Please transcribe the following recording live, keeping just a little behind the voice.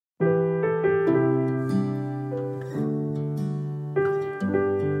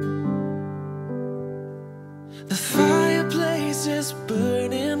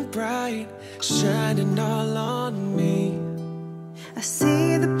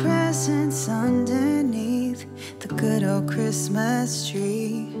Christmas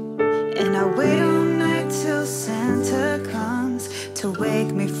tree, and I wait all night till Santa comes to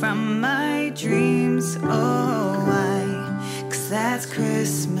wake me from my dreams. Oh, why? 'Cause that's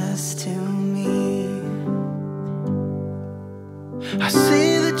Christmas to me. I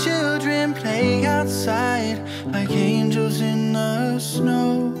see the children playing outside like angels in the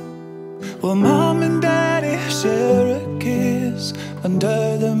snow. Well, Mom and Daddy share a kiss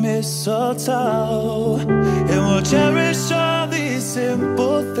under the mistletoe, and we'll cherish all these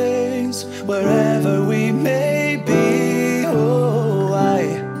simple things wherever we may be. Oh, why?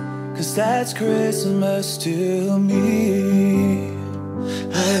 'Cause that's Christmas to me.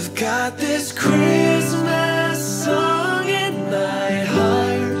 I've got this Christmas song in my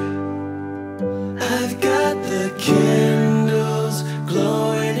heart. I've got the candles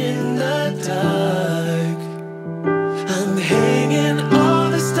glowing in the dark. I'm hanging all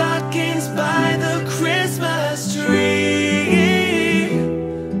the stockings by the Christmas tree.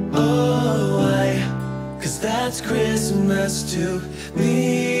 Oh, why? 'Cause that's Christmas to me.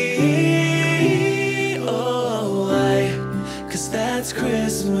 Oh, why? 'Cause that's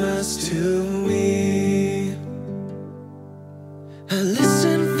Christmas to me. I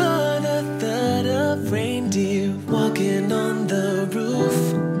listen for the thud of reindeer walking on the roof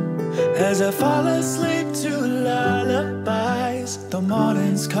as I fall asleep to lullabies. The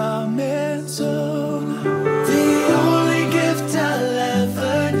morning's coming soon. The only gift I'll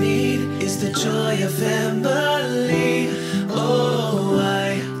ever need is the joy of family. Oh, why?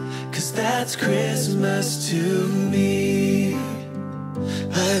 'Cause that's Christmas to me.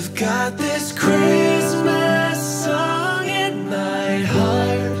 I've got this Christmas song in my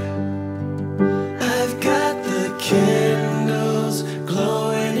heart. I've got the candles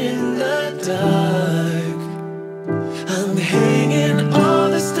glowing in the dark. I'm hanging all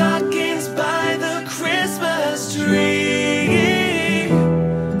the stockings by the Christmas tree.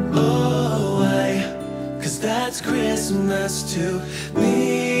 Oh, why? 'Cause that's Christmas to me.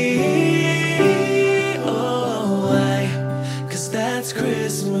 Oh, why? 'Cause that's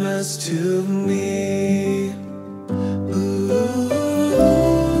Christmas to me.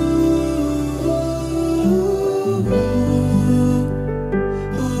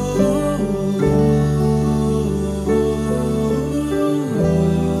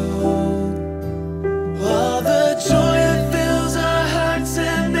 All the joy that fills our hearts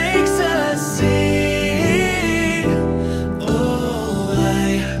and makes us sing. Oh, why?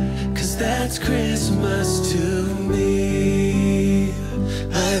 'Cause that's Christmas to me.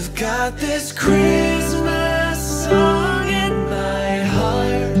 I've got this Christmas song in my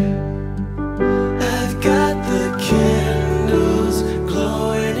heart. I've got the candles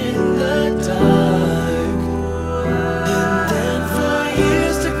glowing in the dark. And then for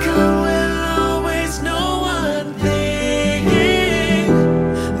years to come we'll always know one thing.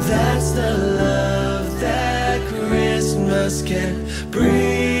 That's the love that Christmas can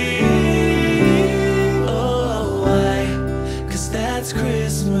bring. Oh, why? 'Cause that's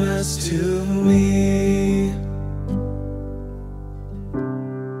Christmas to me.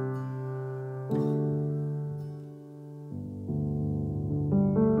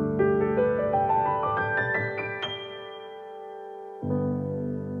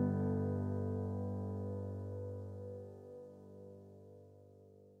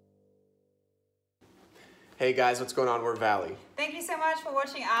 Hey guys, what's going on? We're Valli. Thank you so much for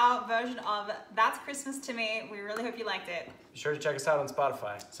watching our version of That's Christmas to Me. We really hope you liked it. Be sure to check us out on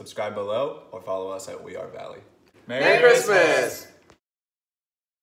Spotify. Subscribe below or follow us at We Are Valli. Merry Christmas!